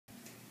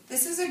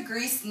This is a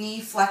greased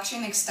knee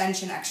flexion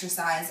extension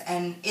exercise,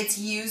 and it's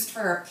used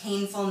for a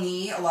painful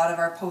knee. A lot of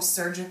our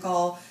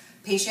post-surgical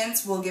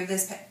patients will give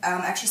this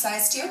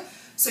exercise to.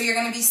 So you're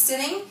going to be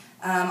sitting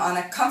on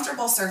a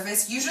comfortable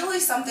surface,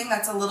 usually something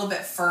that's a little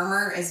bit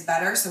firmer is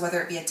better, so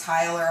whether it be a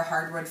tile or a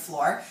hardwood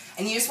floor.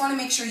 And you just want to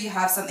make sure you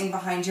have something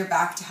behind your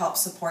back to help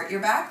support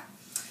your back.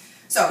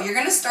 So you're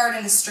going to start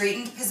in a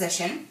straightened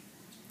position.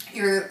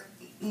 Your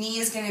knee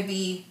is going to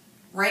be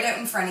right out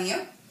in front of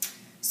you.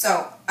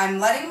 So I'm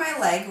letting my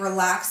leg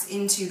relax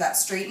into that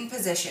straightened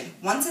position.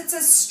 Once it's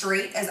as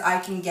straight as I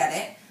can get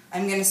it,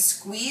 I'm going to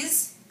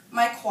squeeze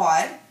my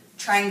quad,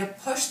 trying to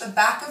push the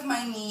back of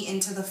my knee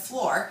into the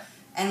floor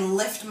and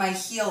lift my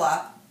heel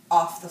up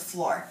off the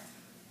floor.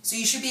 So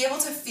you should be able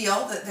to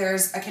feel that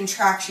there's a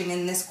contraction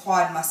in this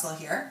quad muscle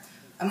here.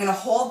 I'm going to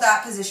hold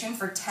that position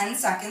for 10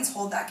 seconds,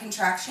 hold that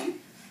contraction.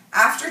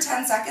 After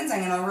 10 seconds,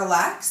 I'm going to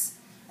relax.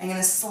 I'm going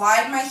to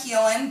slide my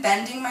heel in,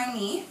 bending my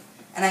knee,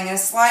 and I'm going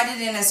to slide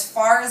it in as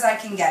far as I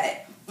can get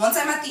it. Once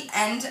I'm at the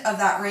end of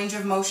that range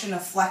of motion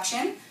of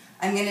flexion,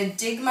 I'm going to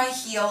dig my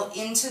heel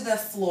into the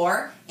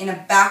floor in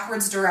a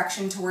backwards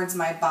direction towards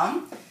my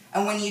bum.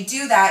 And when you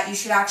do that, you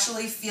should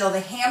actually feel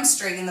the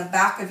hamstring in the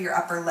back of your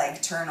upper leg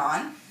turn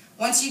on.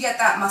 Once you get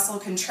that muscle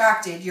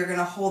contracted, you're going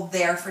to hold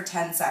there for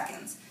 10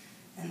 seconds.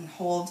 And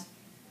hold.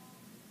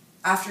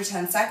 After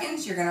 10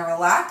 seconds, you're going to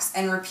relax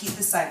and repeat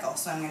the cycle.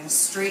 So I'm going to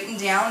straighten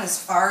down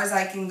as far as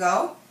I can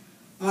go.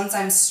 Once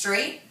I'm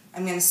straight,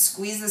 I'm going to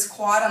squeeze this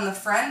quad on the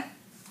front,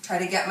 try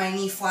to get my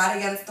knee flat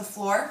against the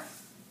floor,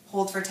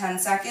 hold for 10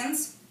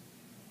 seconds.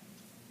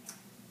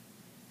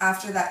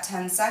 After that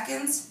 10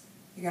 seconds,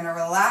 you're going to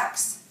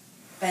relax,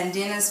 bend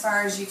in as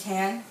far as you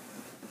can,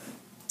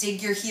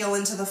 dig your heel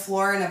into the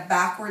floor in a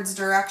backwards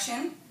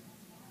direction,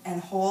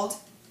 and hold,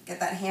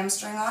 get that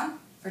hamstring on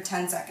for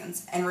 10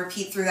 seconds, and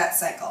repeat through that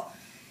cycle.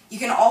 You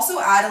can also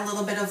add a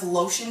little bit of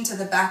lotion to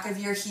the back of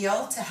your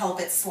heel to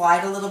help it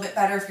slide a little bit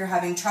better if you're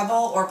having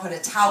trouble, or put a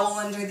towel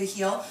under the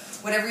heel,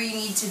 whatever you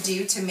need to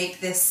do to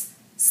make this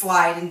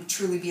slide and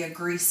truly be a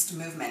greased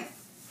movement.